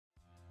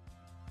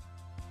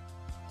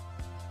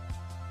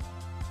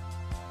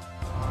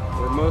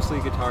mostly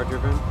guitar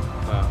driven,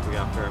 but we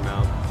got a fair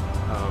amount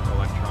of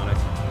electronic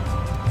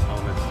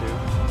elements too.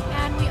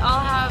 And we all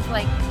have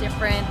like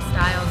different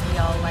styles. We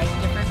all like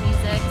different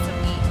music, so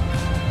we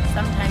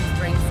sometimes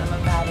bring some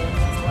of that in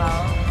as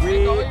well.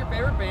 Take all your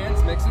favorite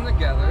bands, mix them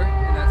together,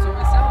 and that's what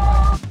we sound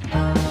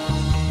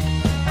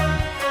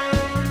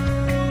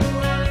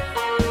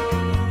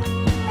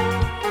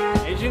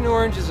like. Agent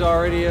Orange is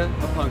already a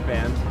punk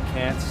band.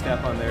 Can't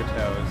step on their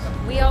toes.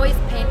 We always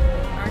paint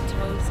our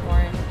toes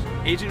orange.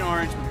 Agent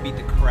Orange would beat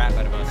the crap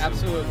out of us.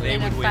 Absolutely. They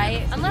In a would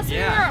fight, win. unless we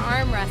were Yeah.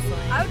 arm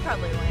wrestling. I would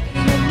probably win.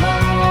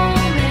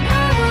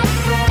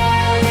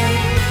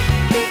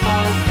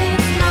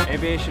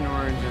 Aviation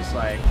Orange is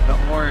like the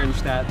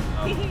orange that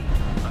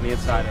on the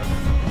inside of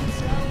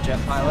jet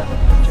pilot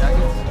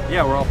jackets.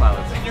 Yeah, we're all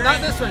pilots.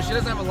 Not this one, she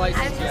doesn't have a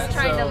license I'm yet. just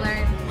trying to so-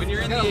 learn. When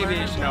you're in the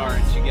Aviation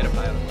Orange, you get a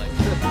pilot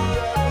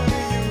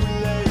license.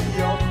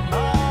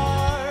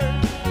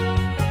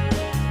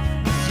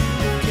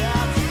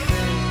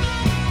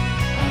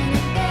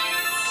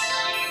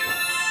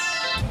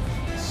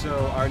 So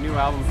our new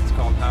album is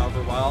called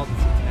However Wild.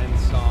 It's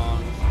a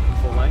 10-song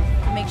full length.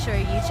 Make sure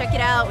you check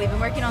it out. We've been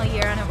working all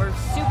year on it. We're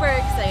super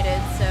excited.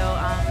 So